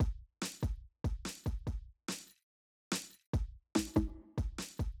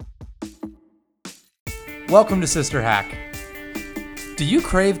Welcome to Sister Hack. Do you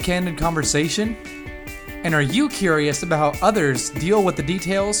crave candid conversation? And are you curious about how others deal with the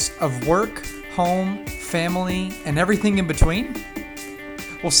details of work, home, family, and everything in between?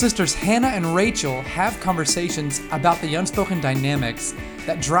 Well, sisters Hannah and Rachel have conversations about the unspoken dynamics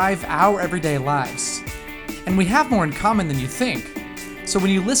that drive our everyday lives. And we have more in common than you think. So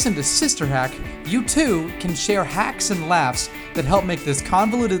when you listen to Sister Hack, you too can share hacks and laughs that help make this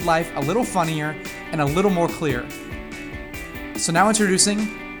convoluted life a little funnier and a little more clear. So now introducing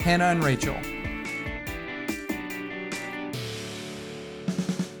Hannah and Rachel.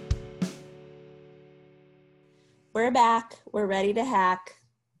 We're back. We're ready to hack.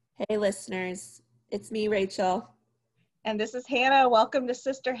 Hey, listeners. It's me, Rachel. And this is Hannah. Welcome to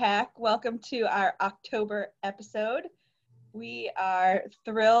Sister Hack. Welcome to our October episode. We are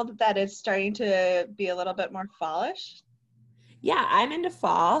thrilled that it's starting to be a little bit more fallish. Yeah, I'm into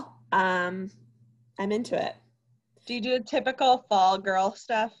fall. I'm into it. Do you do typical fall girl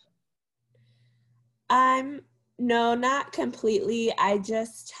stuff? No, not completely. I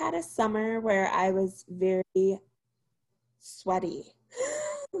just had a summer where I was very sweaty.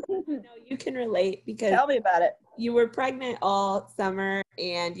 No, you can relate because Tell me about it. you were pregnant all summer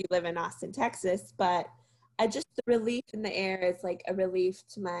and you live in Austin, Texas, but the relief in the air is like a relief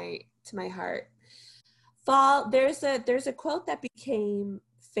to my heart. Fall, there's a quote that became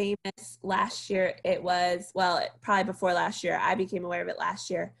famous last year. It was, probably before last year. I became aware of it last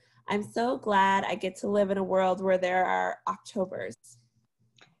year. I'm so glad I get to live in a world where there are Octobers.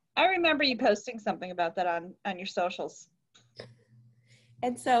 I remember you posting something about that on your socials.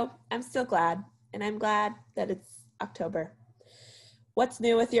 And so I'm still glad, and I'm glad that it's October. What's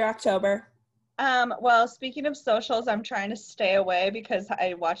new with your October? Well, speaking of socials, I'm trying to stay away because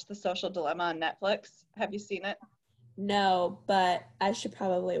I watched The Social Dilemma on Netflix. Have you seen it? No, but I should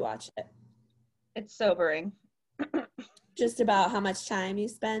probably watch it. It's sobering. Just about how much time you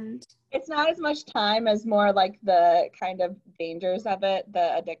spend? It's not as much time as more like the kind of dangers of it,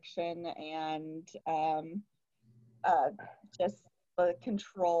 the addiction and just the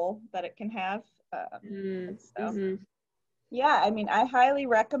control that it can have. Yeah, I mean, I highly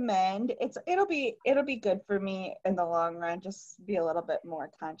recommend. It'll be good for me in the long run. Just be a little bit more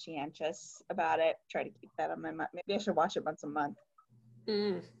conscientious about it. Try to keep that on my mind. Maybe I should watch it once a month.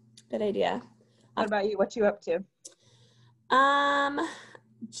 Good idea. What about you? What you up to?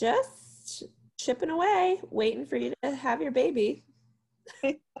 Just chipping away, waiting for you to have your baby.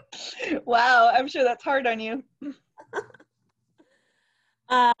 Wow, I'm sure that's hard on you.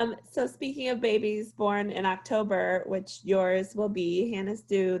 So speaking of babies born in October, which yours will be, Hannah's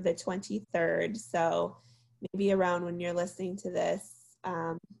due the 23rd. So maybe around when you're listening to this,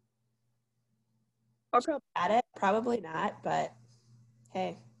 or probably at it, probably not, but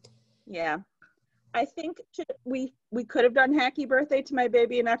hey. Yeah. I think we could have done happy birthday to my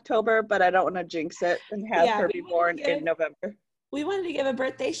baby in October, but I don't want to jinx it and have her be born in November. We wanted to give a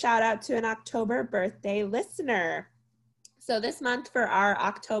birthday shout out to an October birthday listener. So this month for our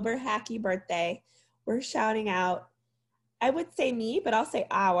October hacky birthday, we're shouting out, I would say me, but I'll say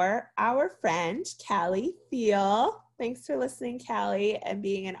our friend, Callie Thiel. Thanks for listening, Callie, and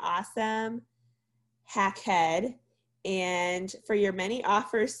being an awesome hackhead. And for your many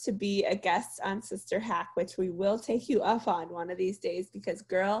offers to be a guest on Sister Hack, which we will take you up on one of these days because,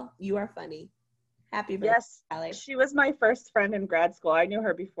 girl, you are funny. Happy birthday, yes, Callie. She was my first friend in grad school. I knew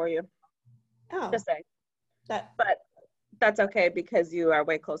her before you. Oh. Just saying. But that's okay because you are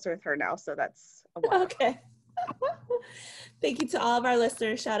way closer with her now, so that's a wonderful. Okay. Thank you to all of our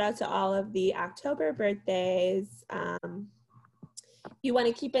listeners. Shout out to all of the October birthdays. You want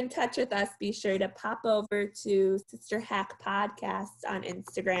to keep in touch with us, be sure to pop over to Sister Hack Podcasts on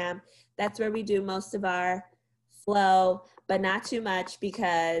Instagram. That's where we do most of our flow, but not too much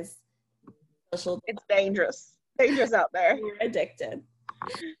because it's dangerous. Dangerous out there. You're addicted.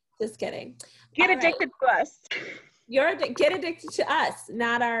 Just kidding. Get addicted to us. Get addicted to us,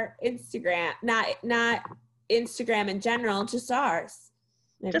 not our Instagram, not Instagram in general, just ours.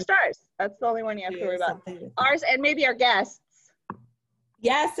 Just ours. That's the only one you have to worry about. Ours and maybe our guests.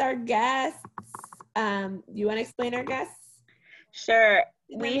 Yes, our guests. You want to explain our guests? Sure.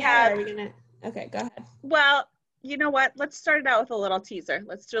 Okay, go ahead. Well, you know what? Let's start it out with a little teaser.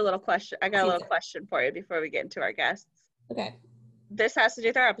 Let's do a little question. I got a little question for you before we get into our guests. Okay. This has to do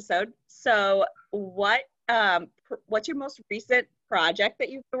with our episode. So what's your most recent project that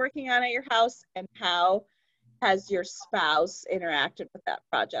you've been working on at your house, and how has your spouse interacted with that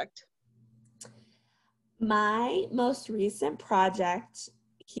project? My most recent project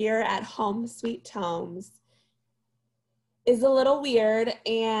here at Home Sweet Homes is a little weird,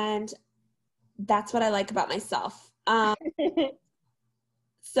 and That's what I like about myself.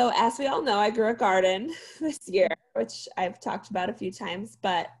 So as we all know, I grew a garden this year, which I've talked about a few times,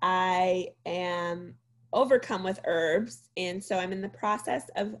 but I am overcome with herbs. And so I'm in the process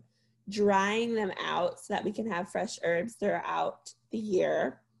of drying them out so that we can have fresh herbs throughout the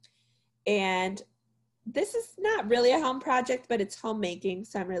year. And this is not really a home project, but it's homemaking,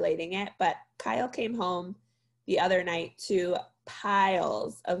 so I'm relating it. But Kyle came home the other night to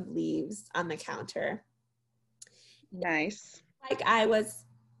piles of leaves on the counter. Nice. Like I was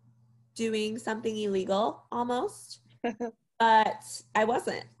doing something illegal almost, but I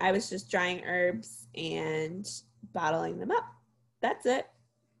wasn't. I was just drying herbs and bottling them up. That's it.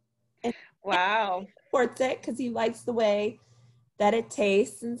 And Wow. he supports it because he likes the way that it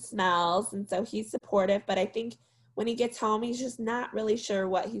tastes and smells, and so he's supportive. But I think when he gets home, he's just not really sure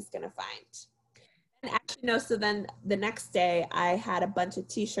what he's gonna find. And actually, no. So then the next day, I had a bunch of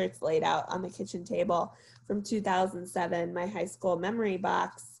T-shirts laid out on the kitchen table from 2007, my high school memory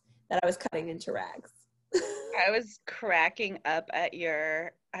box that I was cutting into rags. I was cracking up at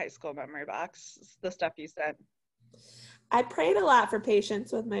your high school memory box, the stuff you sent. I prayed a lot for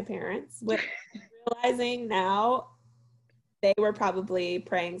patience with my parents, with realizing now they were probably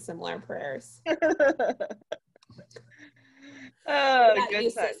praying similar prayers. Oh, good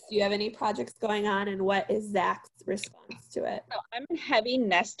sis, times. do you have any projects going on, and what is Zach's response to it? So I'm in heavy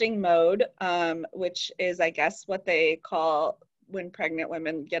nesting mode, which is, I guess, what they call when pregnant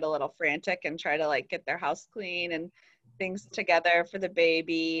women get a little frantic and try to like get their house clean and things together for the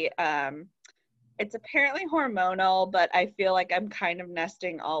baby. It's apparently hormonal, but I feel like I'm kind of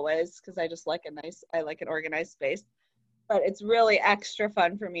nesting always because I just like I like an organized space. But it's really extra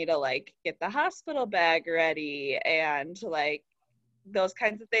fun for me to like get the hospital bag ready and like those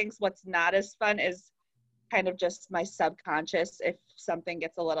kinds of things. What's not as fun is kind of just my subconscious. If something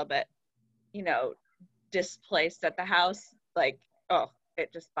gets a little bit, displaced at the house, like, oh,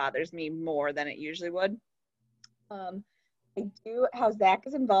 it just bothers me more than it usually would. How Zach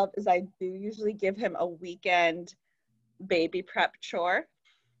is involved is I do usually give him a weekend baby prep chore.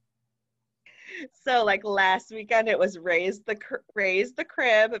 So like last weekend it was raise the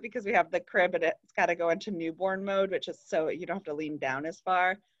crib, because we have the crib and it's got to go into newborn mode, which is so you don't have to lean down as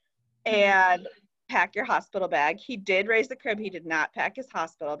far, and pack your hospital bag. He did raise the crib. He did not pack his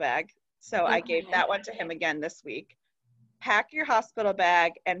hospital bag. So I gave that one to him again this week. Pack your hospital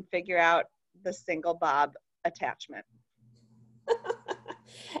bag and figure out the single bob attachment.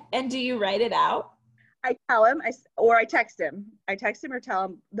 And do you write it out? I tell him, I text him. I text him or tell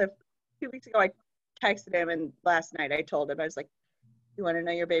him. 2 weeks ago, I texted him, and last night I told him, I was like, you want to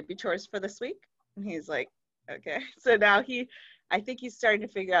know your baby chores for this week? And he's like, okay. So now I think he's starting to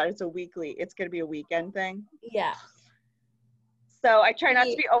figure out it's going to be a weekend thing. Yeah. So I try not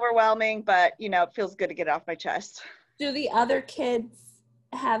to be overwhelming, but, it feels good to get it off my chest. Do the other kids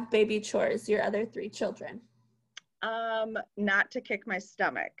have baby chores, your other 3 children? Not to kick my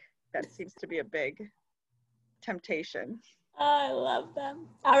stomach. That seems to be a big temptation. Oh, I love them.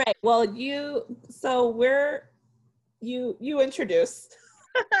 All right. Well, you introduce.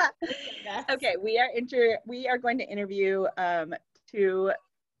 Okay, we are going to interview 2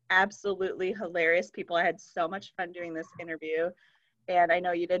 absolutely hilarious people. I had so much fun doing this interview, and I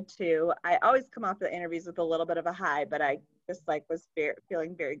know you did too. I always come off the interviews with a little bit of a high, but I just was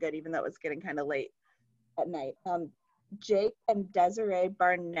feeling very good, even though it was getting kind of late at night. Jake and Desiree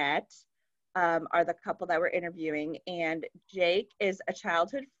Barnett are the couple that we're interviewing, and Jake is a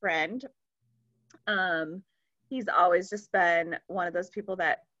childhood friend. He's always just been one of those people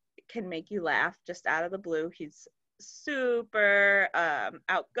that can make you laugh just out of the blue. He's super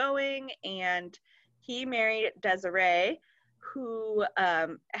outgoing, and he married Desiree, who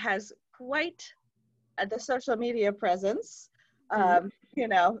has quite the social media presence,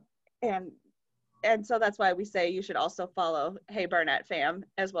 and so that's why we say you should also follow Hey Barnett Fam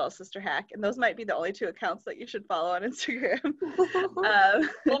as well as Sister Hack. And those might be the only 2 accounts that you should follow on Instagram.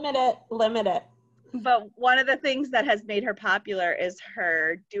 Limit it. But one of the things that has made her popular is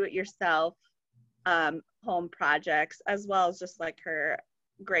her do-it-yourself home projects, as well as just like her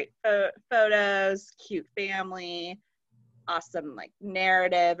great photos, cute family, awesome like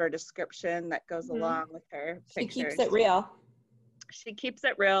narrative or description that goes along with her pictures. She keeps it real. She keeps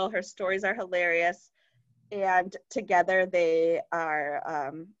it real. Her stories are hilarious. And together they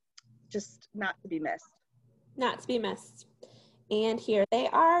are just not to be missed. Not to be missed. And here they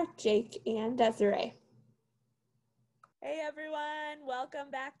are, Jake and Desiree. Hey everyone,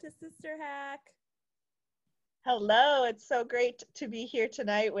 welcome back to Sister Hack. Hello, it's so great to be here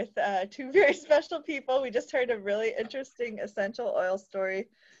tonight with 2 very special people. We just heard a really interesting essential oil story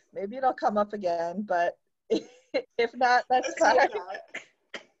Maybe it'll come up again, but if not, that's fine.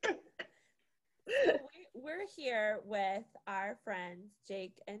 We're here with our friends,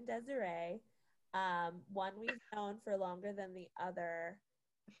 Jake and Desiree. One we've known for longer than the other,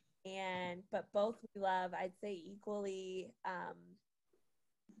 but both we love, I'd say equally,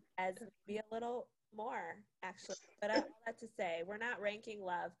 as maybe a little more, actually. But all that to say, we're not ranking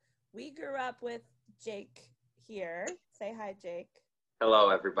love. We grew up with Jake here. Say hi, Jake. Hello,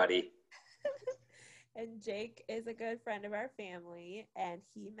 everybody. And Jake is a good friend of our family, and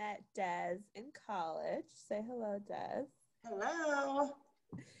he met Des in college. Say hello, Des. Hello.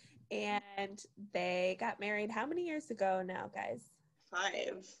 And they got married how many years ago now, guys?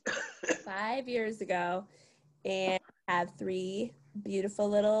 5. 5 years ago, and have 3 beautiful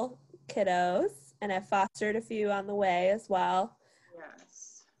little kiddos, and have fostered a few on the way as well.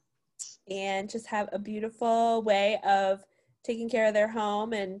 Yes. And just have a beautiful way of taking care of their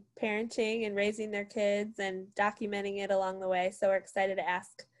home and parenting and raising their kids and documenting it along the way. So we're excited to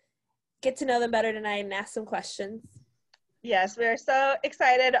get to know them better tonight and ask some questions. Yes, we're so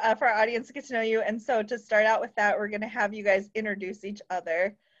excited for our audience to get to know you. And so to start out with that, we're going to have you guys introduce each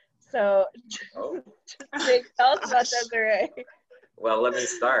other. So Jake, tell us about Desiree. Well, let me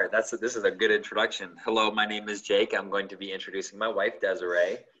start. This is a good introduction. Hello, my name is Jake. I'm going to be introducing my wife,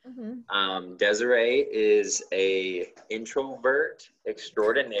 Desiree. Mm-hmm. Desiree is a introvert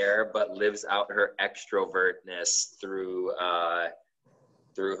extraordinaire, but lives out her extrovertness through her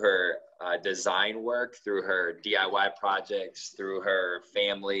design work, through her DIY projects, through her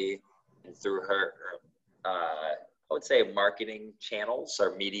family, and through her, I would say, marketing channels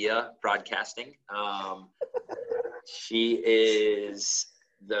or media broadcasting. She is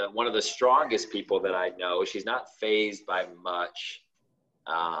one of the strongest people that I know. She's not fazed by much,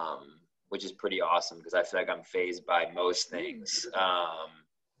 which is pretty awesome because I feel like I'm fazed by most things.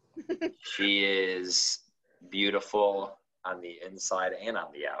 She is beautiful on the inside and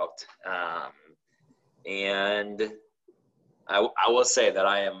on the out. And I will say that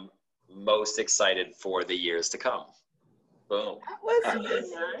I am most excited for the years to come. Boom. That was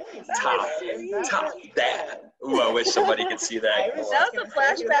nice. Top that. Ooh, I wish somebody could see that. That was a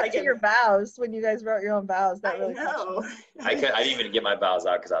flashback to your vows when you guys wrote your own vows. That really know. I didn't even get my vows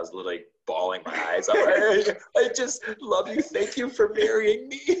out because I was literally bawling my eyes out. I just love you. Thank you for marrying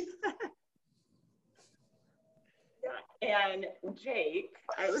me. And Jake,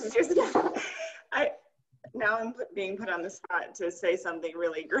 now I'm being put on the spot to say something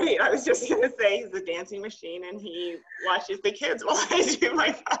really great. I was just going to say he's a dancing machine and he watches the kids while I do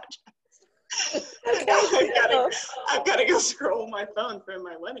my projects. I've got to go scroll my phone for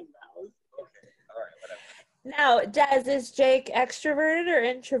my wedding vows. Okay. All right, whatever. Now, Des, is Jake extroverted or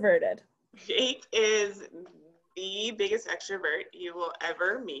introverted? Jake is the biggest extrovert you will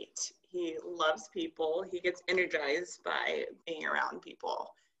ever meet. He loves people. He gets energized by being around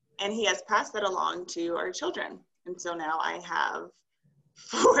people. And he has passed that along to our children. And so now I have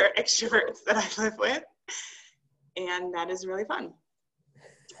 4 extroverts that I live with. And that is really fun.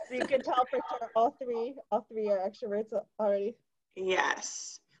 So you can tell for sure all three are extroverts already.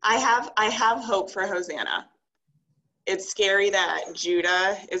 Yes. I have hope for Hosanna. It's scary that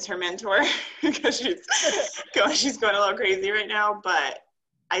Judah is her mentor because she's going a little crazy right now, but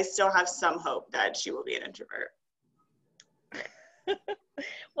I still have some hope that she will be an introvert.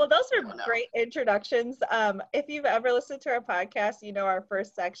 Well, those are great introductions. If you've ever listened to our podcast, you know our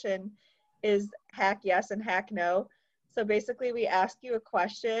first section is hack yes and hack no. So basically we ask you a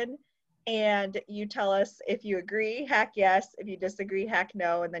question and you tell us if you agree, hack yes, if you disagree, hack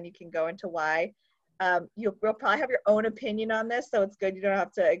no, and then you can go into why. You'll probably have your own opinion on this, so it's good you don't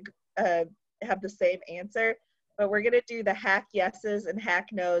have to have the same answer. But we're going to do the hack yeses and hack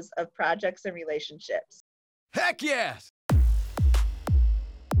nos of projects and relationships. Heck yes!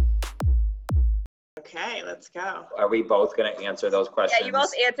 Okay, let's go. Are we both going to answer those questions? Yeah, you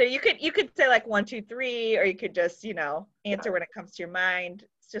both answer. You could say like 1, 2, 3, or you could just, answer when it comes to your mind.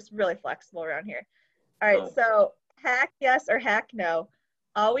 It's just really flexible around here. All right, So hack yes or hack no.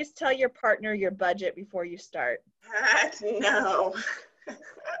 Always tell your partner your budget before you start. No.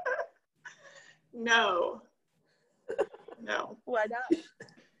 No. Why not?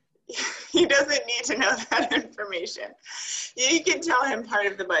 He doesn't need to know that information. You can tell him part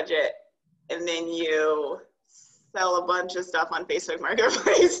of the budget, and then you sell a bunch of stuff on Facebook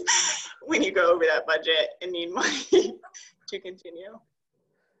Marketplace when you go over that budget and need money to continue.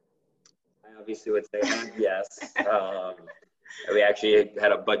 I obviously would say yes. We actually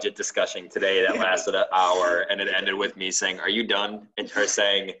had a budget discussion today that lasted an hour, and it ended with me saying, "Are you done?" and her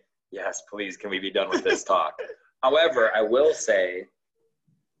saying, "Yes, please, can we be done with this talk?" However, I will say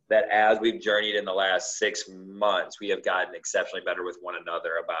that as we've journeyed in the last 6 months, we have gotten exceptionally better with one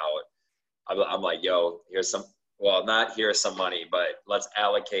another about, I'm like, yo, here's some, well, not here's some money, but let's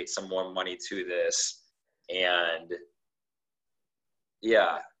allocate some more money to this. And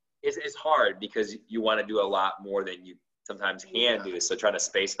yeah, it's hard because you want to do a lot more than you sometimes can do. So trying to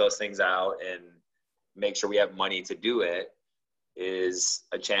space those things out and make sure we have money to do it is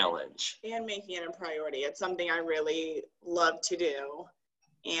a challenge. And making it a priority. It's something I really love to do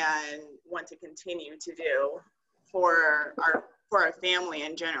and want to continue to do for our family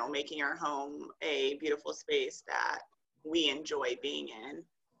in general, making our home a beautiful space that we enjoy being in.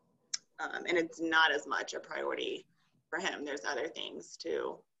 And it's not as much a priority for him. There's other things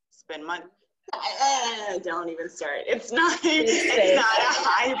to spend money. Don't even start. It's not a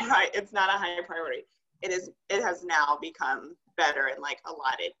high priority. It has now become better and like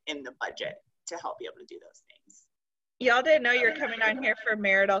allotted in the budget to help be able to do those things. Y'all didn't know you're coming on here for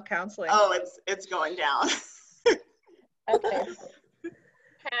marital counseling. Oh, it's going down. Okay.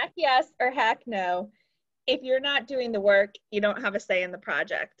 Hack yes or hack no. If you're not doing the work, you don't have a say in the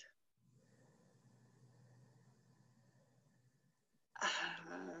project.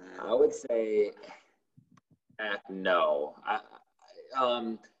 I would say no.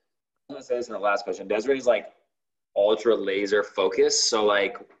 I'm gonna say this in the last question. Desiree's like ultra laser focused, so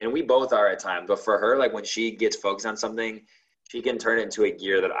like, and we both are at times, but for her, like when she gets focused on something, she can turn it into a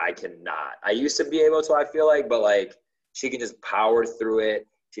gear that I cannot. I used to be able to, I feel like, but like she can just power through it.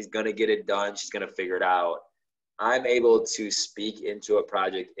 She's gonna get it done. She's gonna figure it out. I'm able to speak into a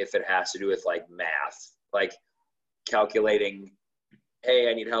project if it has to do with like math, like calculating,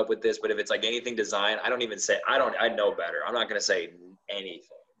 hey, I need help with this. But if it's like anything design, I don't even say, I know better. I'm not going to say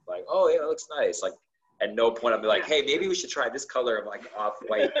anything. Like, oh, yeah, it looks nice. Like, at no point I'm like, hey, maybe we should try this color of like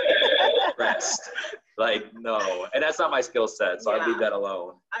off-white rest. Like, no. And that's not my skill set, so I'd leave that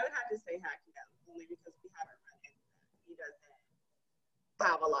alone. I would have to say hack no, only because we haven't run into that. He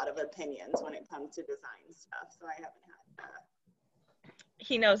doesn't have a lot of opinions when it comes to design stuff, so I haven't had that.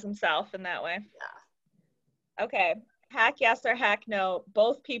 He knows himself in that way. Yeah. Okay. Hack yes or hack no.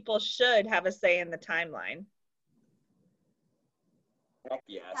 Both people should have a say in the timeline. Heck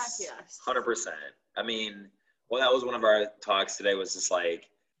yes. Heck yes. 100%. I mean, well, that was one of our talks today, was just like,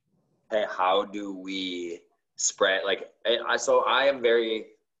 hey, how do we spread, like, so I am very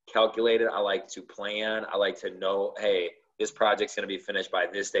calculated. I like to plan. I like to know, hey, this project's going to be finished by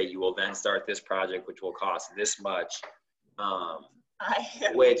this day. You will then start this project, which will cost this much.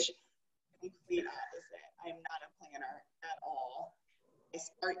 Which complete opposite. I'm not a planner at all. I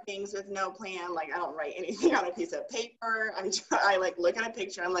start things with no plan. Like, I don't write anything on a piece of paper. I like look at a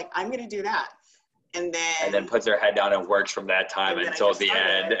picture. I'm like, I'm going to do that. And then puts her head down and works from that time until the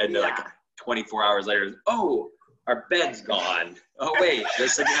end. And like 24 hours later, oh, our bed's gone. Oh, wait, they're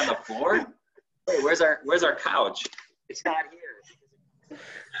sitting on the floor? Hey, where's our couch? It's not here.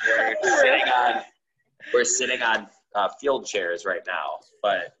 We're sitting on field chairs right now.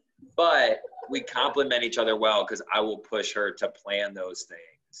 But we complement each other well, because I will push her to plan those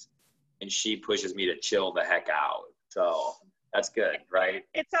things, and she pushes me to chill the heck out. So that's good, right?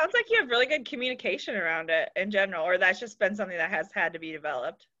 It sounds like you have really good communication around it in general, or that's just been something that has had to be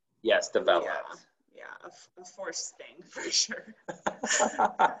developed. Yes, developed. Yeah, a forced thing for sure.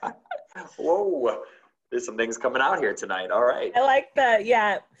 Whoa, there's some things coming out here tonight. All right. I like that.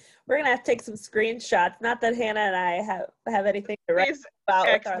 Yeah, we're gonna have to take some screenshots. Not that Hannah and I have anything to write about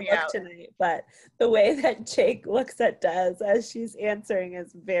with our look tonight, but the way that Jake looks at Des as she's answering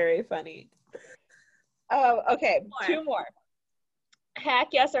is very funny. Oh, okay. Two more. Hack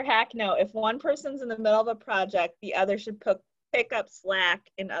yes or hack no. If one person's in the middle of a project, the other should pick up slack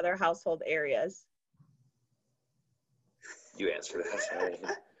in other household areas. You answer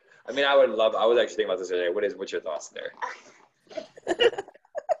that. I mean, I was actually thinking about this today. What's your thoughts there?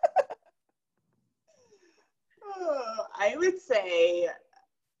 I would say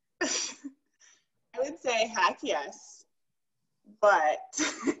hack yes, but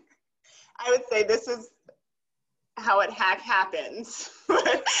I would say this is how it happens.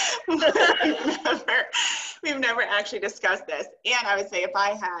 We've never actually discussed this. And I would say if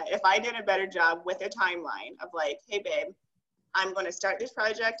I did a better job with a timeline of like, hey babe, I'm going to start this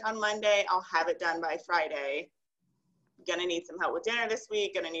project on Monday. I'll have it done by Friday. Gonna need some help with dinner this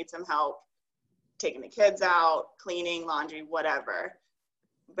week. Gonna need some help taking the kids out, cleaning, laundry, whatever.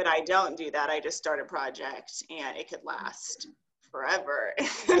 But I don't do that. I just start a project and it could last forever.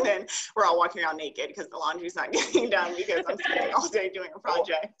 And then we're all walking around naked because the laundry's not getting done because I'm spending all day doing a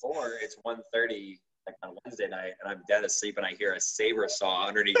project. Or it's 1:30 like on Wednesday night and I'm dead asleep and I hear a saber saw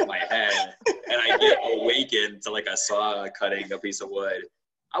underneath my head and I get awakened to like a saw cutting a piece of wood.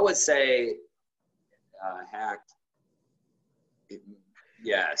 I would say hacked.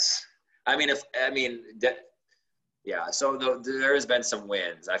 Yes. Yeah. So there has been some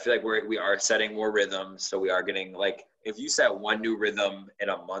wins. I feel like we are setting more rhythms. So we are getting like, if you set one new rhythm in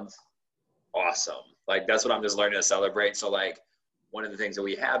a month, awesome. Like that's what I'm just learning to celebrate. So like one of the things that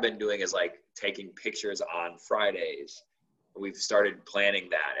we have been doing is like taking pictures on Fridays. We've started planning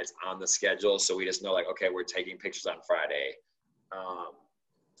that. It's on the schedule. So we just know like, okay, we're taking pictures on Friday.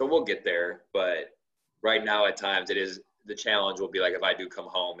 So we'll get there. But right now at times it is, the challenge will be like, if I do come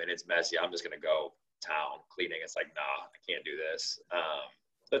home and it's messy, I'm just going to go town cleaning. It's like, nah, I can't do this.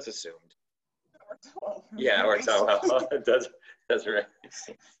 That's assumed. Yeah, it works out well. It does right.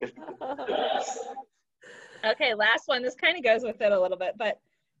 Okay, last one. This kind of goes with it a little bit, but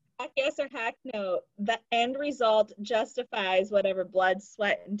hack yes or hack no, the end result justifies whatever blood,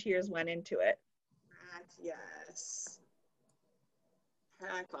 sweat, and tears went into it. Heck yes.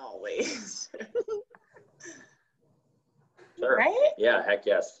 Heck always. Sure. Right? Yeah, heck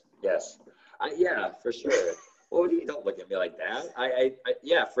yes. Yes. Yeah, for sure. Well, don't look at me like that. I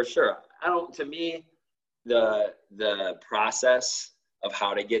yeah, for sure. To me, the process of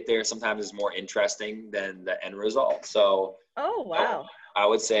how to get there sometimes is more interesting than the end result. So Oh, wow. I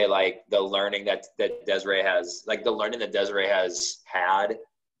would say like the learning that Desiree has, like the learning that Desiree has had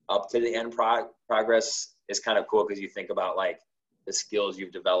up to the end progress is kind of cool, because you think about like the skills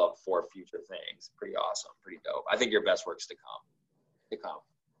you've developed for future things. Pretty awesome, pretty dope. I think your best work's to come.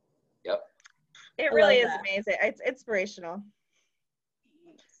 Yep. It really is that. amazing. It's inspirational.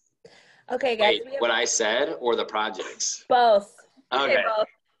 Okay, guys. Wait, what I said or the projects? Both. Okay. Both.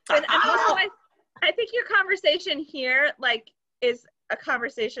 And also, I think your conversation here, like, is a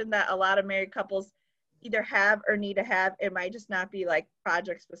conversation that a lot of married couples either have or need to have. It might just not be like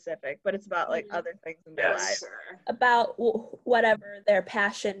project specific, but it's about like other things in their lives. About whatever their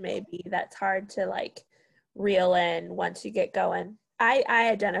passion may be, that's hard to like reel in once you get going. I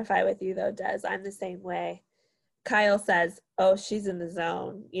identify with you though, Des. I'm the same way. Kyle says, oh, she's in the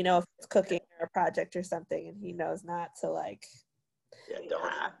zone, you know, if it's cooking or a project or something, and he knows not to like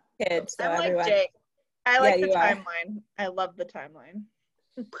kids. So I'm everyone, like Jake. I like the you are. timeline. I love the timeline.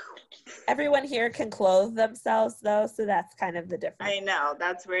 Everyone here can clothe themselves though, so that's kind of the difference. I know,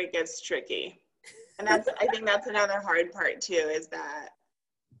 that's where it gets tricky. And I think that's another hard part too, is that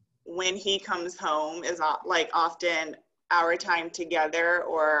when he comes home is like often our time together,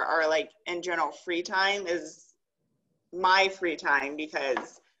 or our like in general free time is my free time,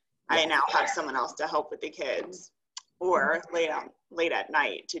 because I now have someone else to help with the kids, or late at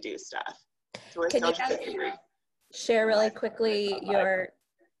night to do stuff. So we're Can still you guys trying to share really quickly your,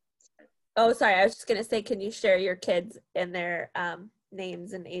 oh, sorry, I was just going to say, can you share your kids and their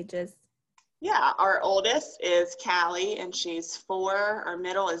names and ages? Yeah, our oldest is Callie, and she's 4. Our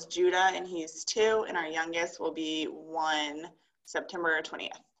middle is Judah, and he's 2. And our youngest will be 1 September 20th.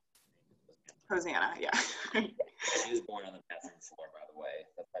 Hosanna, yeah. She was born on the bathroom floor, by the way.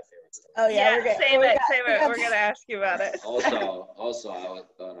 That's my favorite story. Oh, yeah. We're Save it. We're going to ask you about it. Also, I don't know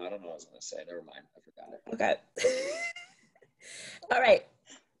what I was going to say. Never mind. I forgot it. Okay. All right.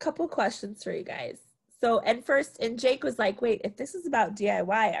 Couple questions for you guys. So, and Jake was like, wait, if this is about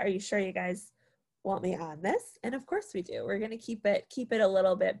DIY, are you sure you guys want me on this? And of course we do. We're going to keep it a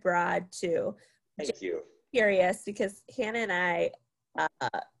little bit broad too. Thank you. Curious, because Hannah and I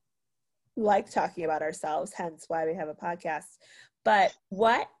like talking about ourselves, hence why we have a podcast. But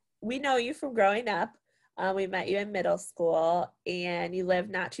we know you from growing up. We met you in middle school, and you live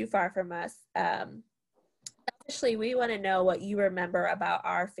not too far from us. Actually, we want to know what you remember about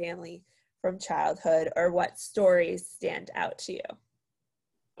our family from childhood, or what stories stand out to you.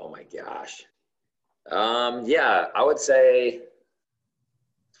 Oh my gosh. Yeah, I would say,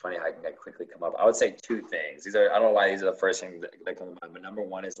 it's funny how I can quickly come up. I would say 2 things. I don't know why these are the first things that come to mind, but number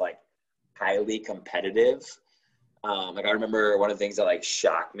 1 is like highly competitive. Like I remember one of the things that like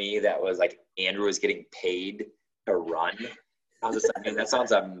shocked me, that was like Andrew was getting paid to run. I was just like, that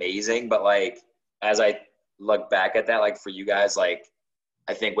sounds amazing. But like, as I look back at that, like for you guys, like,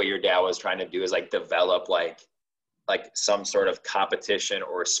 I think what your dad was trying to do is like develop like some sort of competition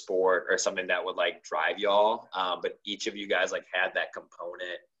or sport or something that would like drive y'all. But each of you guys like had that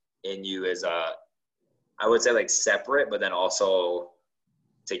component in you as I would say like separate, but then also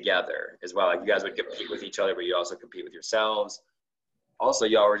together as well. Like you guys would compete with each other, but you also compete with yourselves. Also,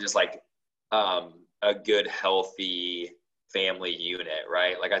 y'all were just like a good, healthy family unit,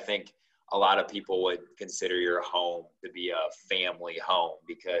 right? Like I think a lot of people would consider your home to be a family home,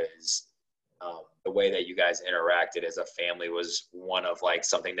 because the way that you guys interacted as a family was one of like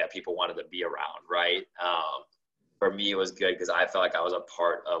something that people wanted to be around, right? for me, it was good because I felt like I was a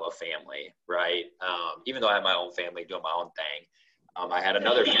part of a family, right? Even though I had my own family doing my own thing, I had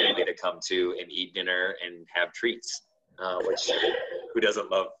another family to come to and eat dinner and have treats, which who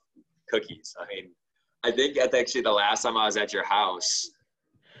doesn't love cookies? I mean, I think actually the last time I was at your house,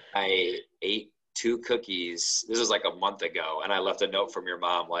 I ate 2 cookies. This was like a month ago, and I left a note from your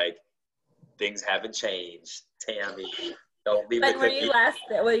mom like, things haven't changed, Tammy. Don't leave the cookies.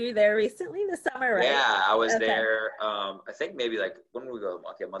 Were you there recently this summer, right? Yeah, I was there. I think maybe like, when did we go?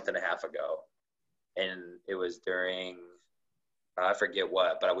 Okay, a month and a half ago. And it was during, I forget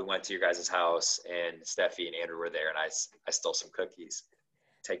what, but we went to your guys' house, and Steffi and Andrew were there, and I stole some cookies.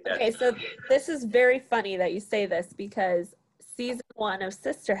 Take that. Okay, so this is very funny that you say this, because season 1 of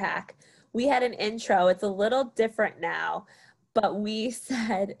Sister Hack, we had an intro. It's a little different now, but we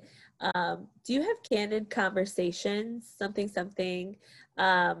said, do you have candid conversations? Something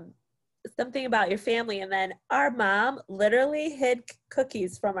about your family. And then our mom literally hid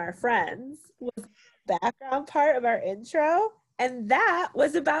cookies from our friends, was the background part of our intro. And that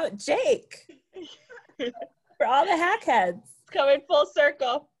was about Jake. For all the hack heads. Coming full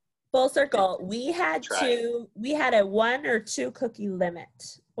circle. Full circle. We had a 1 or 2 cookie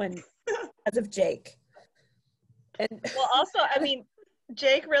limit because of Jake. And well, also, I mean,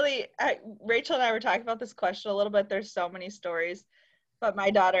 Jake really, Rachel and I were talking about this question a little bit. There's so many stories, but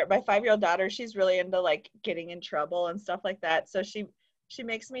my 5-year-old daughter, she's really into like getting in trouble and stuff like that. So she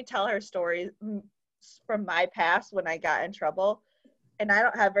makes me tell her stories from my past when I got in trouble. And I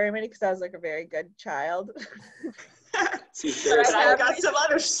don't have very many because I was like a very good child. I've got some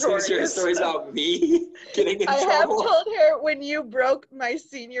other stories. Stories about me getting in trouble. I have told her when you broke my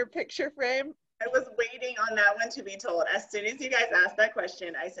senior picture frame. I was waiting on that one to be told. As soon as you guys asked that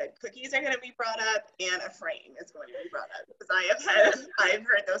question, I said cookies are going to be brought up and a frame is going to be brought up, because I've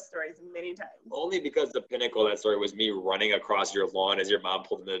heard those stories many times. Only because the pinnacle of that story was me running across your lawn as your mom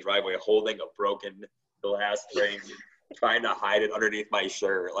pulled into the driveway, holding a broken glass frame, trying to hide it underneath my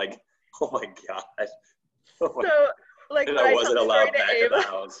shirt. Like, oh my gosh. So, like, and I wasn't allowed back in the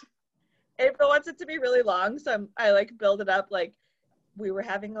house. Ava wants it to be really long, so I like build it up like, we were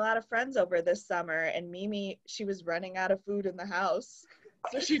having a lot of friends over this summer, and Mimi, she was running out of food in the house.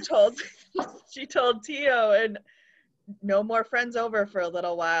 So she told Tio, and no more friends over for a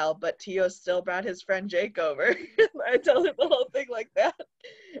little while, but Tio still brought his friend Jake over. I told her the whole thing like that,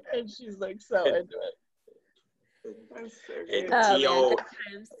 and she's like so into it. And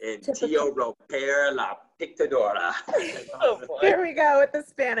Tio romper la pictadora. Oh boy. Here we go with the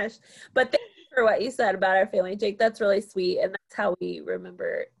Spanish. But thank you for what you said about our family, Jake. That's really sweet, and that's how we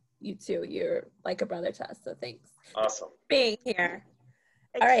remember you too. You're like a brother to us, so thanks. Awesome. Being here.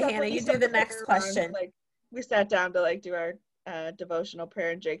 All right, Hannah, you do the next question. Like, we sat down to like do our devotional prayer,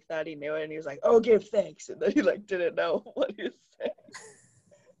 and Jake thought he knew it, and he was like, "Oh, give thanks," and then he like didn't know what he was saying.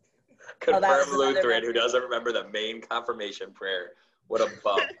 Confirmed Lutheran who doesn't remember the main confirmation prayer. What a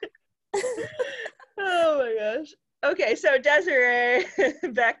bump. Oh my gosh. Okay, so Desiree,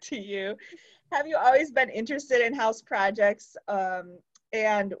 back to you. Have you always been interested in house projects?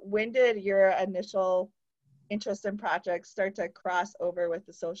 And when did your initial interest in projects start to cross over with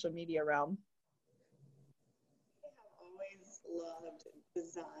the social media realm? I have always loved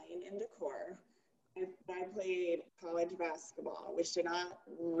design and decor. I played college basketball, which did not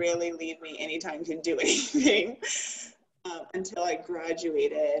really leave me any time to do anything until I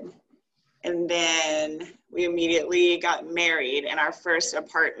graduated. And then we immediately got married, and our first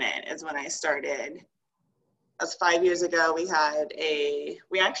apartment is when I started. That was 5 years ago. We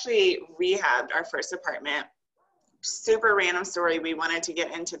actually rehabbed our first apartment. Super random story. We wanted to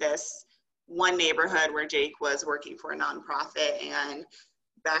get into this one neighborhood where Jake was working for a nonprofit, and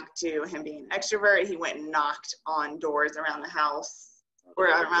back to him being an extrovert, he went and knocked on doors around the house or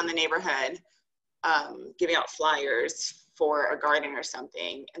around the neighborhood, giving out flyers for a garden or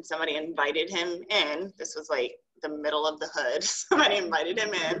something, and somebody invited him in. This was like the middle of the hood. Somebody invited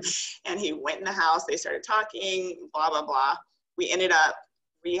him in, and he went in the house. They started talking, blah, blah, blah. We ended up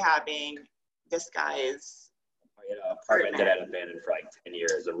rehabbing this guy's apartment that had abandoned for like 10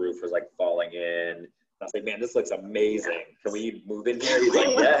 years. The roof was like falling in. I was like, man, this looks amazing. Can we move in here? He's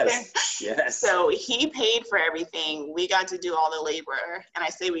like, yes. So he paid for everything. We got to do all the labor. And I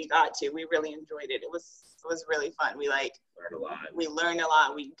say we got to. We really enjoyed it. It was really fun. We learned a lot. We learned a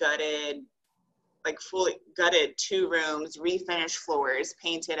lot. We fully gutted 2 rooms, refinished floors,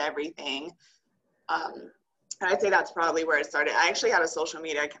 painted everything. And I'd say that's probably where it started. I actually had a social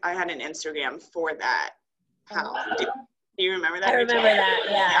media. I had an Instagram for that house. Do you remember that? I remember that.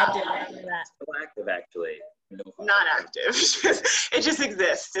 Yeah, I do remember that. Still active, actually. Not active. It just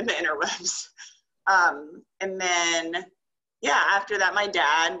exists in the interwebs. And then, yeah, after that, my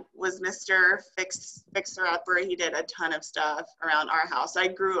dad was Mr. Fixer-upper. He did a ton of stuff around our house. I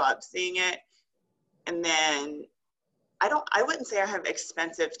grew up seeing it. And then I wouldn't say I have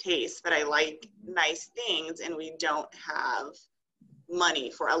expensive taste, but I like nice things, and we don't have money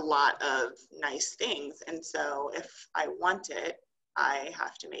for a lot of nice things. And so if I want it, I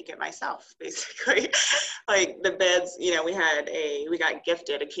have to make it myself, basically. Like the beds, you know, we got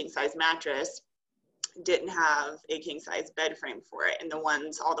gifted a king size mattress, didn't have a king size bed frame for it. And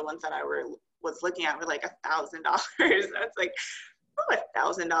all the ones that I was looking at were like $1,000. That's like, oh,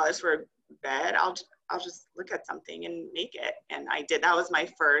 $1,000 for a bed. I'll just look at something and make it. And I did. That was my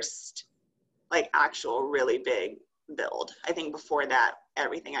first like actual really big build. I think before that,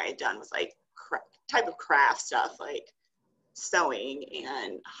 everything I had done was like type of craft stuff, like sewing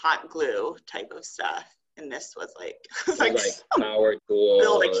and hot glue type of stuff. And this was like, power tools.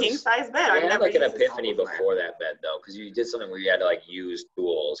 Build a king size bed. I had like an epiphany before that bed though, because you did something where you had to like use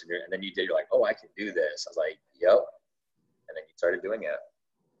tools, and then you're like, oh, I can do this. I was like, yep. And then you started doing it.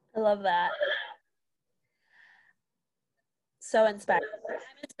 I love that. So inspired. I'm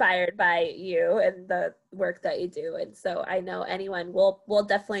inspired by you and the work that you do, and so I know anyone we'll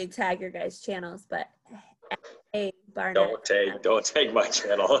definitely tag your guys' channels. But hey, Barnett, don't take my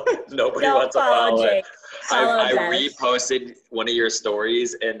channel. Nobody wants to follow it. I reposted one of your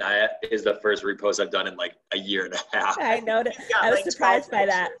stories, and that is the first repost I've done in like a year and a half. I noticed. I was surprised by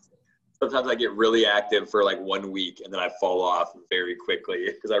that. Sometimes I get really active for like 1 week, and then I fall off very quickly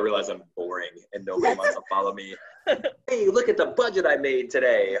because I realize I'm boring and nobody wants to follow me. Hey, look at the budget I made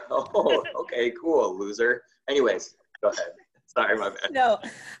today. Oh, okay, cool, loser. Anyways, go ahead. Sorry, my bad. No,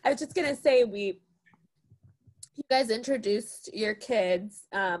 I was just gonna say you guys introduced your kids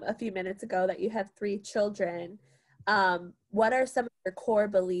a few minutes ago that you have 3 children. What are some of your core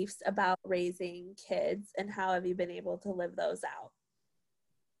beliefs about raising kids, and how have you been able to live those out?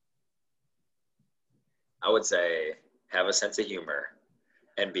 I would say have a sense of humor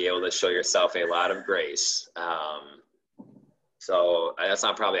and be able to show yourself a lot of grace. So that's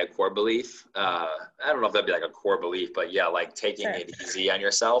not probably a core belief. I don't know if that'd be like a core belief, but yeah, like taking it easy on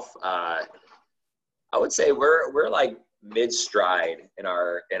yourself. I would say we're like mid-stride in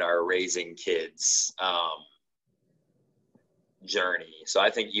our raising kids journey. So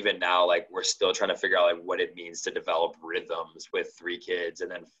I think even now, like we're still trying to figure out like what it means to develop rhythms with 3 kids, and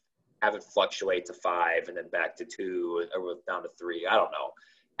then have it fluctuate to 5 and then back to 2 or down to 3. I don't know.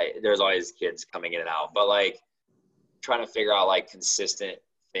 There's always kids coming in and out, but like trying to figure out like consistent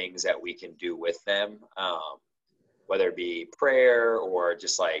things that we can do with them, whether it be prayer or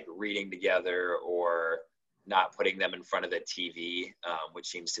just like reading together or not putting them in front of the TV, which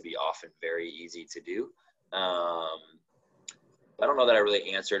seems to be often very easy to do. I don't know that I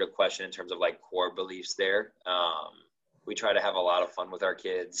really answered a question in terms of like core beliefs there. We try to have a lot of fun with our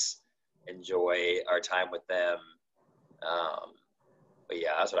kids, enjoy our time with them. But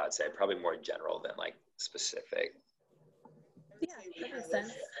yeah, that's what I'd say. Probably more general than like specific. Yeah, that makes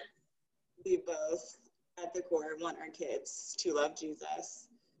sense. We both, at the core, want our kids to love Jesus,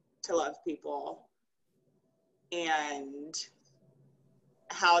 to love people, and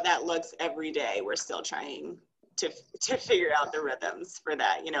how that looks every day. We're still trying to figure out the rhythms for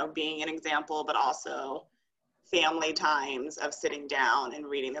that, you know, being an example, but also family times of sitting down and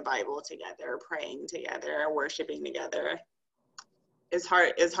reading the Bible together, praying together, worshiping together is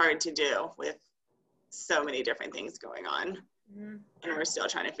hard to do with so many different things going on. Mm-hmm. And we're still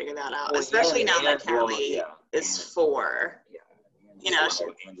trying to figure that out, especially now that Callie is 4. Yeah. You know,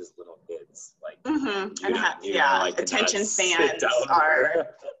 and just little kids, like like attention spans are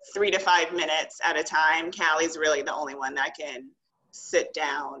 3 to 5 minutes at a time. Callie's really the only one that can sit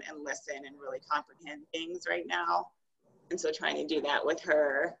down and listen and really comprehend things right now. And so trying to do that with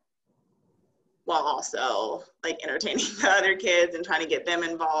her while also like entertaining the other kids and trying to get them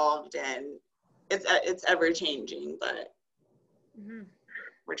involved, and it's ever changing, but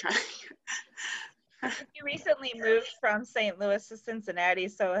we're trying. You recently moved from St. Louis to Cincinnati,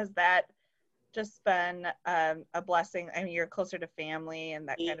 so has that just been a blessing? I mean, you're closer to family and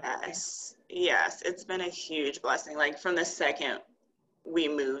that kind of thing. Yes, it's been a huge blessing. Like from the second we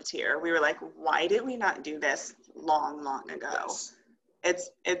moved here, we were like, why did we not do this long ago? Yes.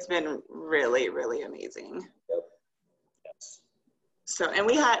 It's been really, really amazing. Yep. Yes. So, and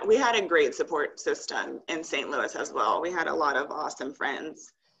we had a great support system in St. Louis as well. We had a lot of awesome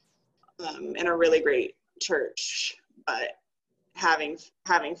friends in a really great church, but having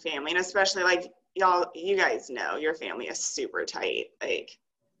family, and especially like you guys know your family is super tight. Like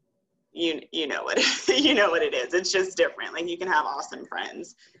you know what you know what it is. It's just different. Like you can have awesome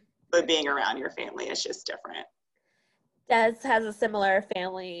friends, but being around your family is just different. Des has a similar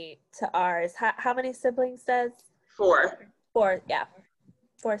family to ours. How many siblings does? 4. 4, yeah.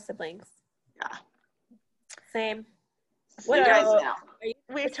 4 siblings. Yeah. Same. So you guys know.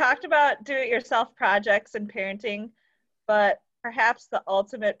 We've talked about do-it-yourself projects and parenting, but perhaps the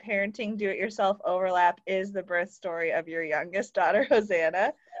ultimate parenting do-it-yourself overlap is the birth story of your youngest daughter,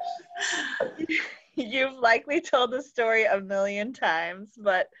 Hosanna. You've likely told the story a million times,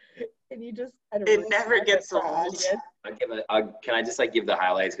 but can you just kind of It never gets old. Can I just like give the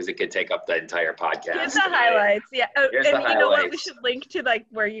highlights because it could take up the entire podcast? Give the highlights, yeah. Oh, Here's and the you know what? We highlights. should link to like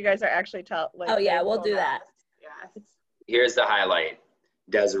where you guys are actually Oh yeah, we'll do that. Yeah. Here's the highlight.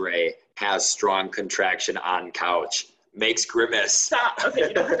 Desiree has strong contraction on couch. Makes grimace. Stop. Okay,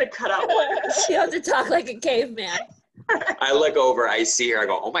 you don't have to cut out one. You have to talk like a caveman. I look over, I see her, I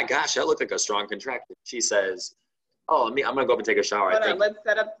go, oh my gosh, that looked like a strong contraction. She says, oh, I'm gonna go up and take a shower. Hold on, let's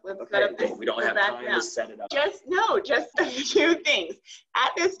set up this. We don't have time to set it up. Just a few things.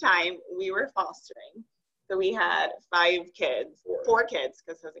 At this time, we were fostering. So we had 5 kids, 4 kids,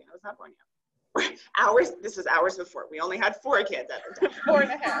 because Hosanna was not born yet. This was hours before. We only had 4 kids at the time.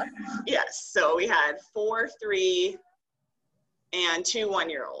 4.5. Yes, so we had 4, 3, and 2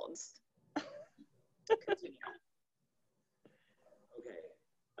 1-year-olds. Continue.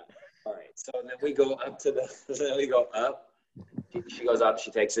 All right, so then we go up She goes up,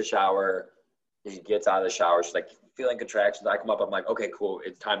 she takes a shower, she gets out of the shower, she's like feeling contractions. I come up, I'm like, okay, cool,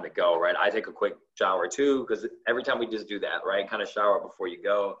 it's time to go, right? I take a quick shower too, because every time we just do that, right? Kind of shower before you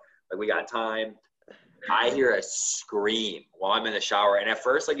go, like we got time. I hear a scream while I'm in the shower, and at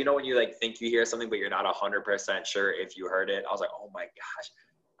first, like, you know, when you like think you hear something, but you're not 100% sure if you heard it, I was like, oh my gosh.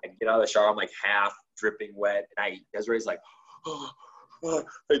 I get out of the shower, I'm like half dripping wet, and Desiree's like, oh, like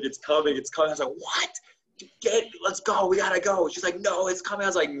it's coming. I was like, what? Let's go. We gotta go. She's like, no, it's coming. I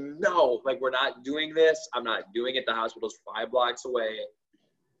was like, no, like we're not doing this. I'm not doing it. The hospital's 5 blocks away.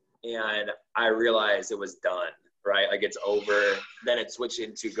 And I realized it was done, right? Like it's over. Then it switched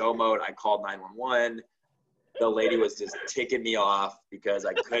into go mode. I called 911. The lady was just ticking me off because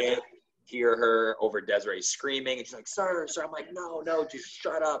I couldn't hear her over Desiree screaming. And she's like, sir. I'm like, no, just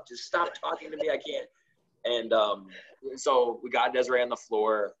shut up. Just stop talking to me. I can't. And so we got Desiree on the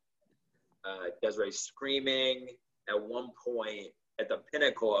floor. Desiree screaming. At one point, at the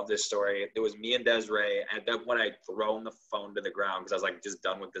pinnacle of this story, it was me and Desiree. And at that point, I'd thrown the phone to the ground because I was like, just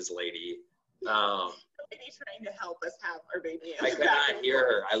done with this lady. Lady trying to help us have our baby. I could not hear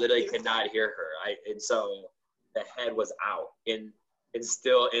her. I literally could not hear her. And so the head was out and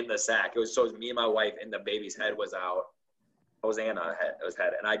still in the sack. It was me and my wife, and the baby's head was out. Hosanna was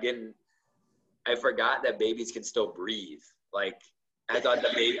head, and I forgot that babies can still breathe. Like, I thought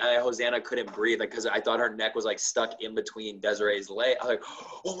Hosanna couldn't breathe, like, because I thought her neck was, like, stuck in between Desiree's leg. I was like,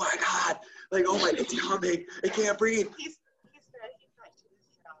 oh, my God. Like, oh, my, it's coming. It can't breathe. He's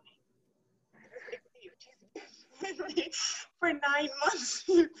for 9 months.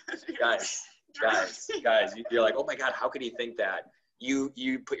 Guys, you're like, oh, my God, how could he think that?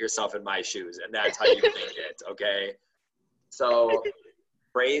 You put yourself in my shoes, and that's how you think it, okay? So,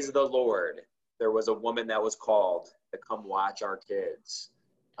 praise the Lord. There was a woman that was called to come watch our kids.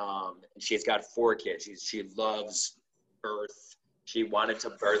 She's got 4 kids. She loves birth. She wanted to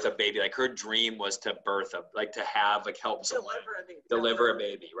birth a baby. Like, her dream was to help someone deliver a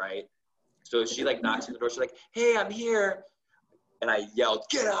baby, right? So she like knocks on the door. She's like, hey, I'm here. And I yelled,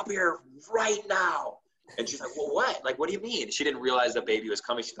 get up here right now. And she's like, well, what? Like, what do you mean? She didn't realize the baby was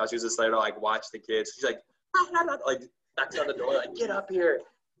coming. She thought she was just there to like watch the kids. She's like, like knocks on the door, like, get up here.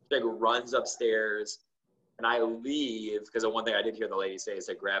 She like runs upstairs. And I leave because the one thing I did hear the lady say is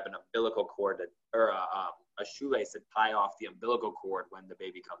to grab an umbilical cord or a shoelace to tie off the umbilical cord when the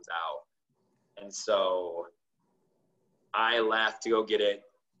baby comes out. And so I left to go get it.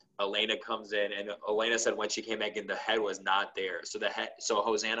 Elena comes in, and Elena said when she came back in, the head was not there. So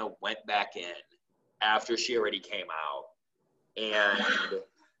Hosanna went back in after she already came out.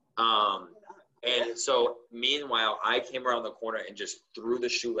 And so meanwhile, I came around the corner and just threw the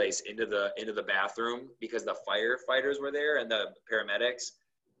shoelace into the bathroom because the firefighters were there and the paramedics.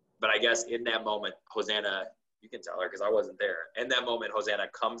 But I guess in that moment, Hosanna, you can tell her because I wasn't there. In that moment, Hosanna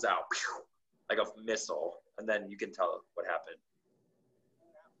comes out like a missile, and then you can tell what happened.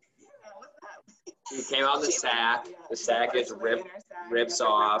 He came out of the sack. The sack is rips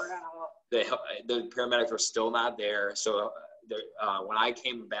off. The paramedics were still not there. So when I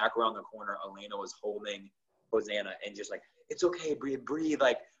came back around the corner, Elena was holding Hosanna and just like, it's okay, breathe,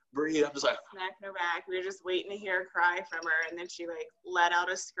 like, breathe. I'm just like, smacking her back. We were just waiting to hear her cry from her. And then she like let out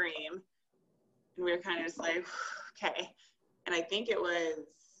a scream. And we were kind of just like, okay. And I think it was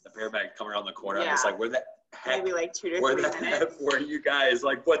the paramedic come around the corner. I'm just like, where the heck? Maybe like 2 to Where 3 the heck minutes. were you guys?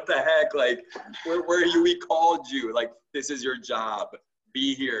 Like, what the heck? Like, where were you? We called you. Like, this is your job.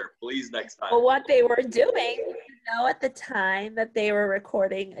 Be here, please, next time. Well, what they were doing, did you know at the time that they were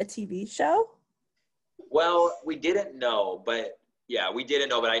recording a TV show? Well, we didn't know, but yeah, we didn't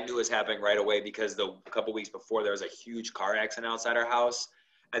know, but I knew it was happening right away because a couple weeks before there was a huge car accident outside our house,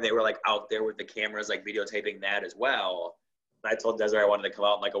 and they were like out there with the cameras, like videotaping that as well. And I told Desiree I wanted to come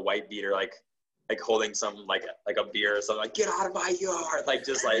out in like a white beater, like holding some like a beer or something, like get out of my yard, like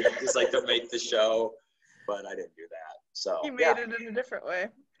just like to make the show, but I didn't do that. So You made it in a different way.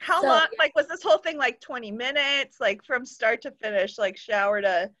 How So- long, like, was this whole thing like 20 minutes, like from start to finish, like shower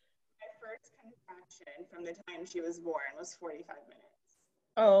to? My first contraction from the time she was born was 45 minutes.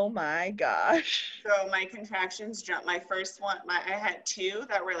 Oh my gosh. So my contractions jumped. My first one, I had 2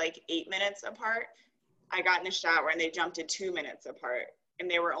 that were like 8 minutes apart. I got in the shower and they jumped to 2 minutes apart.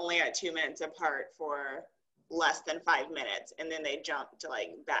 And they were only at 2 minutes apart for less than 5 minutes. And then they jumped to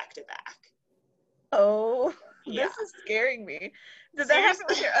like back to back. Oh, Yeah. this is scaring me. Did that happen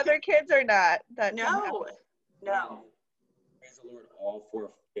with your other kids or not? That didn't happen? No. praise the Lord, all 4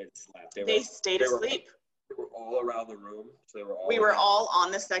 kids slept. They stayed asleep. They were all around the room. So they were all We were all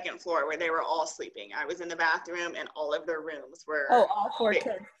on the second floor where they were all sleeping. I was in the bathroom and all of their rooms were. Oh, all 4 They-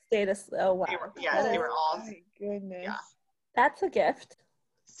 kids stayed asleep. Oh, wow. They were, yeah, they were all. Oh my goodness. Yeah. That's a gift.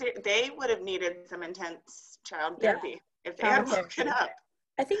 They would have needed some intense child Yeah. therapy if they had Child woken therapy. up.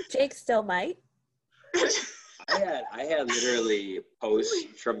 I think Jake still might. I had literally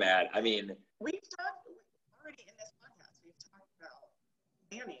post-traumatic. I mean, We've talked already in this podcast. We've talked about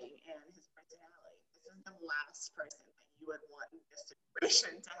Manning and his personality. This is the last person that you would want this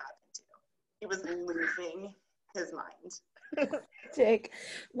situation to happen to. He was losing his mind. Jake.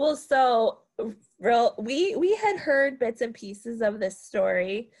 Well, so we had heard bits and pieces of this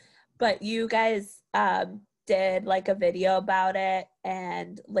story, but you guys did like a video about it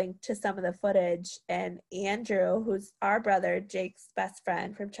and linked to some of the footage. And Andrew, who's our brother, Jake's best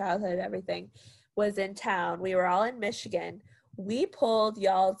friend from childhood, everything, was in town. We were all in Michigan. We pulled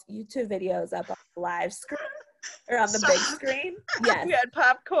y'all's YouTube videos up on the live screen or on the big screen. Yes. We had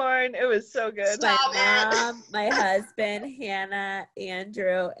popcorn. It was so good. Stop. My it. mom, my husband, Hannah,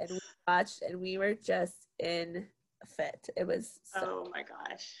 Andrew, and we watched, and we were just in a fit. It was so Oh my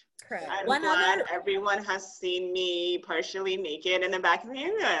gosh. Crap. I'm One glad other- everyone has seen me partially naked in the back of the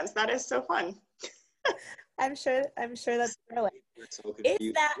ambulance. That is so fun. I'm sure that's thrilling. we're so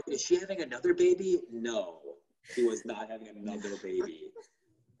confused. that- Is she having another baby? No, she was not having another baby.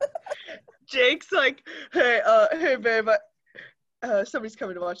 Jake's like, hey, babe, somebody's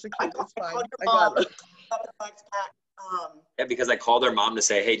coming to watch the kids. It's fine. called I your got mom. it. Yeah, because I called her mom to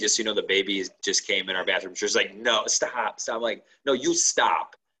say, hey, just so you know, the baby just came in our bathroom. She was like, no, stop. I'm like, no, you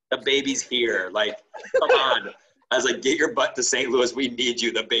stop. The baby's here. Like, come on. I was like, get your butt to St. Louis. We need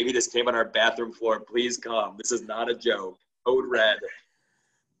you. The baby just came on our bathroom floor. Please come. This is not a joke. Code red.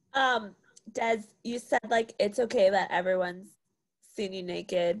 Des, you said like it's okay that everyone's seen you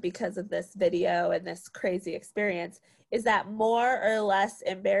naked because of this video and this crazy experience. Is that more or less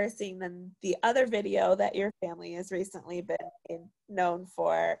embarrassing than the other video that your family has recently been known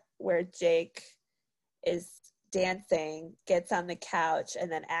for, where Jake is dancing, gets on the couch,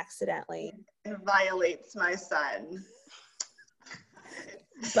 and then accidentally It violates my son.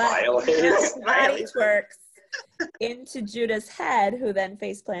 Violates. body twerks into Judah's head, who then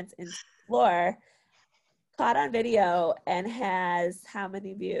face plants into the floor? Caught on video and has how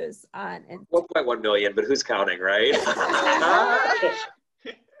many views on? 1.1 million, but who's counting, right? At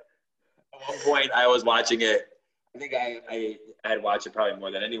one point, I was watching it. I think I had watched it probably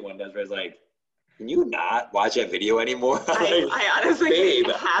more than anyone does. Where I was like, can you not watch that video anymore? Like, I honestly babe,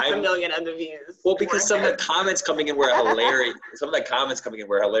 think 500,000 of the views. well, because some of the comments coming in were hilarious.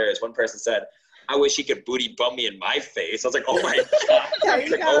 One person said, I wish he could booty bum me in my face. I was like, oh my God. Yeah, I you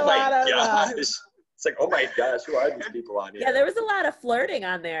was like, got a oh my lot of, gosh. It's like, oh my gosh, who are these people on here? Yeah, there was a lot of flirting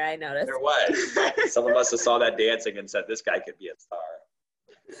on there, I noticed. There was. Someone must have saw that dancing and said, this guy could be a star.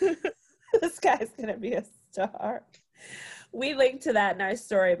 This guy's gonna be a star. We linked to that in our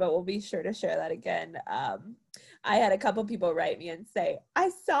story, but we'll be sure to share that again. I had a couple people write me and say, I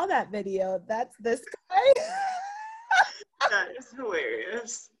saw that video. That's this guy. That is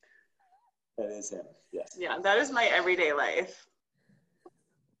hilarious. That is him, yes. Yeah, that is my everyday life.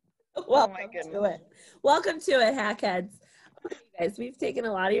 Welcome my to goodness. it. Welcome to it, hackheads. Okay, guys, we've taken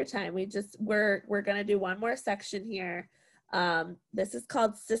a lot of your time. We're gonna do one more section here. This is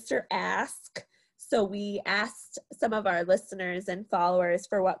called Sister Ask. So we asked some of our listeners and followers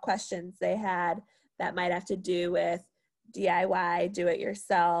for what questions they had that might have to do with DIY, do it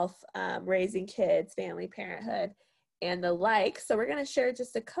yourself, raising kids, family, parenthood, and the like. So we're going to share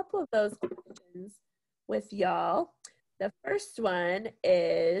just a couple of those questions with y'all. The first one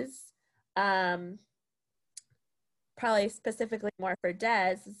is probably specifically more for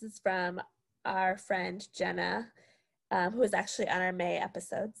Des. This is from our friend Jenna, who was actually on our May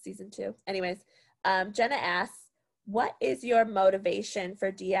episode, season 2. Anyways, Jenna asks, what is your motivation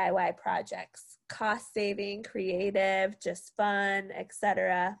for DIY projects? Cost saving, creative, just fun,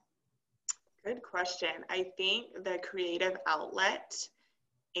 etc.? Good question. I think the creative outlet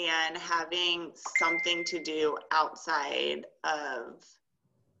and having something to do outside of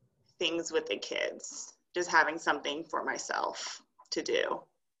things with the kids, just having something for myself to do.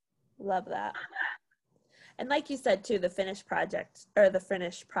 Love that. And like you said too, the finished project or the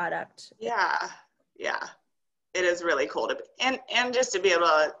finished product. Yeah. It is really cool to be, and just to be able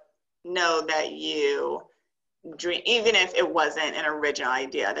to know that you dream, even if it wasn't an original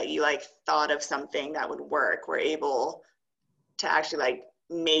idea, that you like thought of something that would work, were able to actually like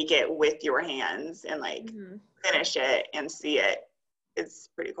make it with your hands and like finish it and see it. It's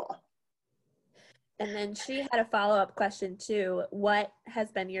pretty cool. And then she had a follow-up question too. What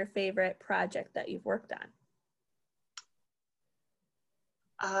has been your favorite project that you've worked on?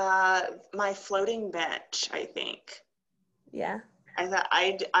 My floating bench, I think. Yeah. I thought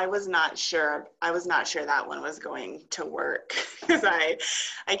I was not sure that one was going to work because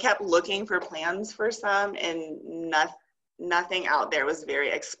I kept looking for plans for some, and nothing out there was very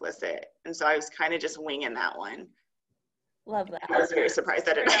explicit, and so I was kind of just winging that one. Love that. I was very surprised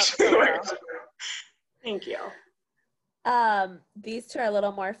that it actually worked. Thank you. These two are a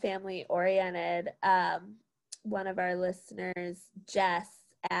little more family oriented. One of our listeners, Jess,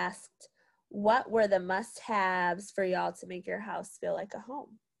 asked, what were the must-haves for y'all to make your house feel like a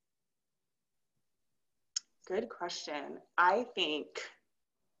home? Good question. I think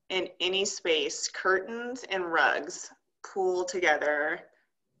in any space, curtains and rugs pull together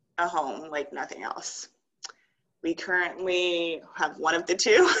a home like nothing else. We currently have one of the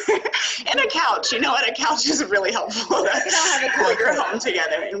two and a couch. You know what? A couch is really helpful to pull your home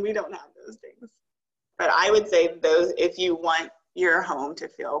together, and we don't have those things. But I would say those, if you want your home to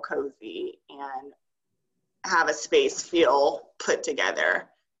feel cozy and have a space feel put together,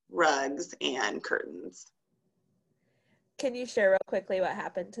 rugs and curtains. Can you share real quickly what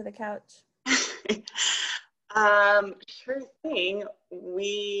happened to the couch? Sure thing.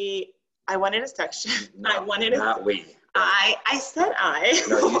 I wanted a section. No, I wanted not we. I said I.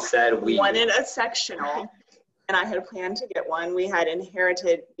 No, you said we. Wanted a sectional, and I had planned to get one. We had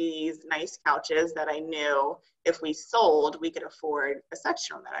inherited these nice couches that I knew if we sold, we could afford a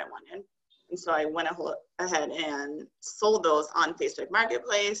sectional that I wanted. And so I went ahead and sold those on Facebook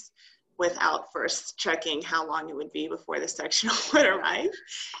Marketplace without first checking how long it would be before the sectional would arrive.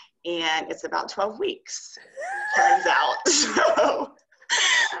 And it's about 12 weeks, turns out. So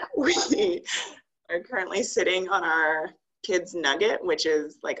we are currently sitting on our kids' nugget, which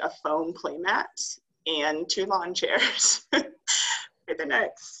is like a foam play mat, and 2 lawn chairs. For the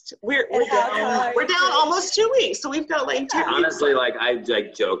next, we're down almost 2 weeks, so we've got like 2 weeks. Honestly, like I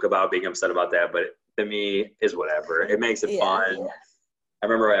like joke about being upset about that, but to me is whatever. It makes it fun. Yeah. I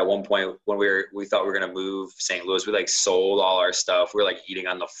remember at one point when we thought we were gonna move St. Louis, we like sold all our stuff. We were like eating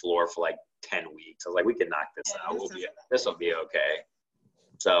on the floor for like 10 weeks. I was like, we can knock this out. This will be okay.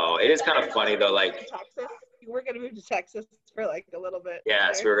 So it is kind of funny though, like we're gonna move to Texas for like a little bit.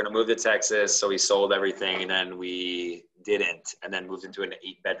 Yeah, so we were gonna move to Texas, so we sold everything, and then we didn't, and then moved into an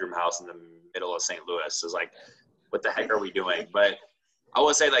 8-bedroom house in the middle of St. Louis. So it's like, what the heck are we doing? But I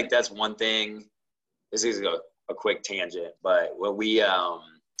would say like that's one thing. This is a quick tangent, but when we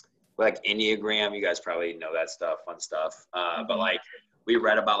like Enneagram, you guys probably know that stuff, fun stuff. But like we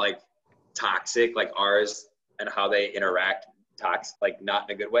read about like toxic, like ours, and how they interact. Like not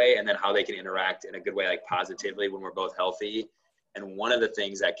in a good way, and then how they can interact in a good way, like positively when we're both healthy. And one of the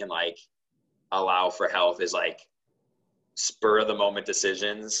things that can like allow for health is like spur of the moment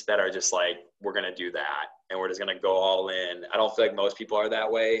decisions that are just like, we're gonna do that and we're just gonna go all in. I don't feel like most people are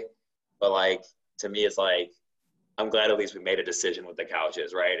that way, but like to me it's like, I'm glad at least we made a decision with the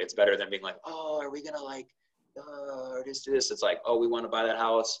couches, right? It's better than being like, oh, are we gonna like or just do this? It's like, oh, we want to buy that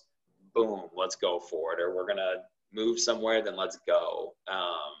house, boom, let's go for it. Or we're gonna move somewhere, then let's go,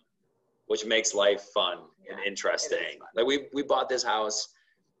 which makes life fun and interesting. Like we bought this house,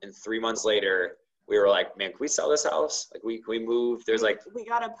 and 3 months later we were like, man, can we sell this house? Like can we move? There's like, we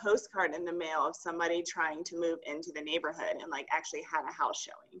got a postcard in the mail of somebody trying to move into the neighborhood and like actually had a house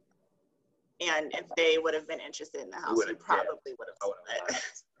showing. And if they would have been interested in the house, we probably would have sold it.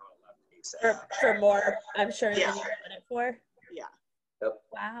 resale. For more, I'm sure, Yeah. than you want it for. Yeah. Yep.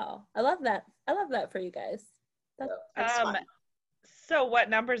 Wow. I love that. I love that for you guys. That's It's fun. So what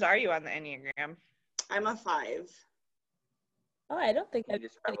numbers are you on the Enneagram? I'm a 5. Oh, I don't think Can I. you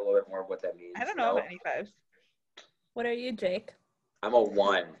describe a little bit more of what that means? I don't know about any fives. What are you, Jake? I'm a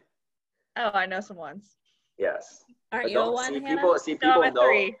 1. Oh, I know some ones. Yes. Aren't But you a don't- one, see, Hannah? people, see, No, people I'm a know.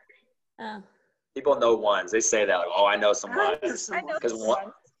 3. Oh. People know ones. They say that, like, oh, I know some I know ones. some I know ones. Because some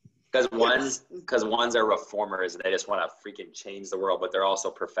one, ones. because ones are reformers. They just want to freaking change the world, but they're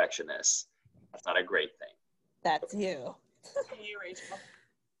also perfectionists. That's not a great thing. That's you. Hey, Rachel.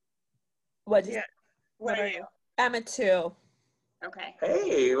 What? Yeah. What are you? I'm a 2. Okay.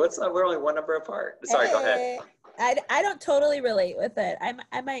 Hey, what's up? We're only one number apart. Sorry, go ahead. Hey. I don't totally relate with it.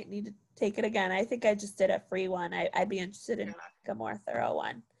 I might need to take it again. I think I just did a free one. I'd be interested in a more thorough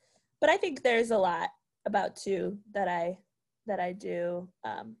one. But I think there's a lot about 2 that I do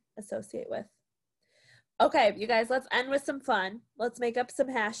associate with. Okay, you guys, let's end with some fun. Let's make up some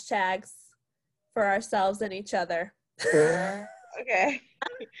hashtags for ourselves and each other. Okay.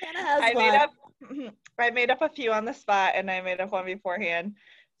 Hannah has I one. made up a few on the spot, and I made up one beforehand.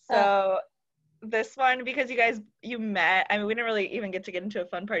 So this one, because you met, I mean, we didn't really even get into a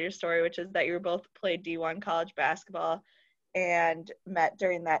fun part of your story, which is that you both played D1 college basketball and met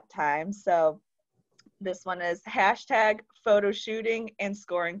during that time. So this one is hashtag photo shooting and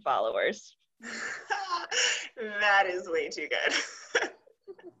scoring followers. That is way too good.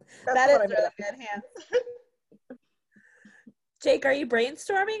 That is really good, Hannah. Jake, are you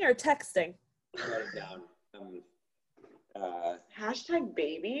brainstorming or texting? Write it down. Hashtag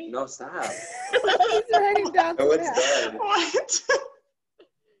baby? No, stop. He's writing down No, some it's hashtags. done. What?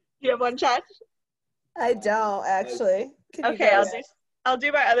 You have one, Chad? I don't actually. Can you Okay, guys- I'll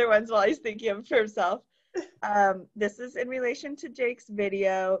do my other ones while he's thinking of it for himself. This is in relation to Jake's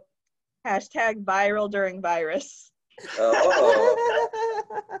video. Hashtag viral during virus. Oh,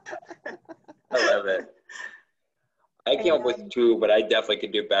 I love it. I came up with 2, but I definitely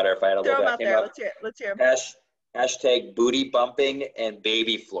could do better if I had a Throw little them bit. out there. Let's hear them. Hashtag booty bumping and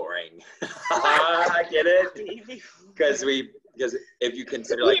baby flooring. I get it. Baby. Because if you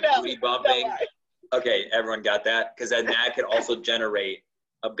consider like We know. booty bumping, okay, everyone got that? Because then that could also generate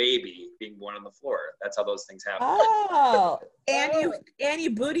a baby being born on the floor. That's how those things happen. Oh, and you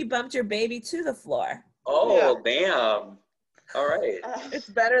booty bumped your baby to the floor. Oh, damn. All right. It's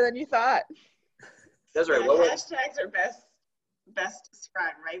better than you thought. That's Yeah, right. What was, hashtags are best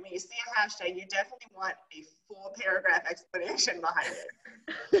described, right? When you see a hashtag, you definitely want a full paragraph explanation behind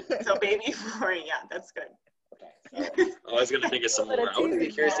it. So baby flooring, yeah, that's good. I was going to think of some more. I would be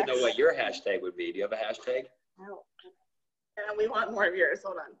curious to know what your hashtag would be. Do you have a hashtag? Oh. And we want more of yours.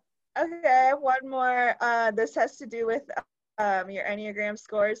 Hold on. Okay, I have one more. This has to do with your Enneagram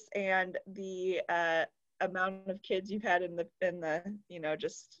scores and the amount of kids you've had in the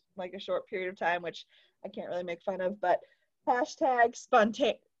just like a short period of time, which I can't really make fun of, but hashtag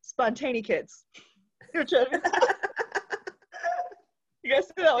spontaneous kids. You guys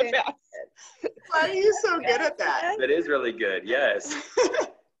see that one fast. Why are you so good at that? That is really good. Yes.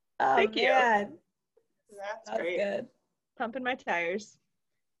 Oh, Thank you. man. That's great. Good. Pumping my tires.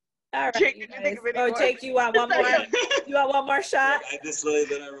 All right. Jake, you did you think guys. of any Oh, more? Jake, you want one more? You want one more shot? I just literally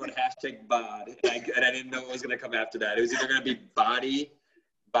then I wrote hashtag bod, and I didn't know what was going to come after that. It was either going to be body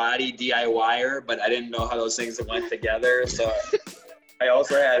DIYer, but I didn't know how those things went together. So I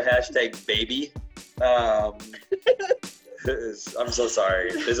also had hashtag baby. I'm so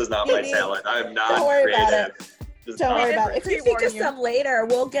sorry. This is not my talent. I'm not Don't worry creative. about it. Just Don't not worry about it. creative. If you think of some later,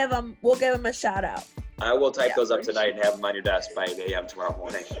 we'll give them a shout out. I will type those up for tonight and have them on your desk by 8 a.m. tomorrow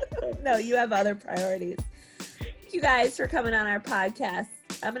morning. No, you have other priorities. Thank you guys for coming on our podcast.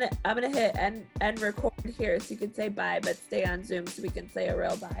 I'm gonna hit end record here so you can say bye, but stay on Zoom so we can say a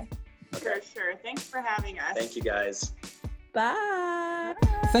real bye. Sure. Thanks for having us. Thank you, guys. Bye.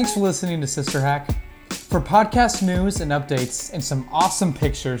 Thanks for listening to Sister Hack. For podcast news and updates and some awesome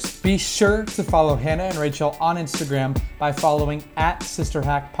pictures, be sure to follow Hannah and Rachel on Instagram by following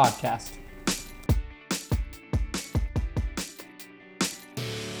 @SisterHackPodcast.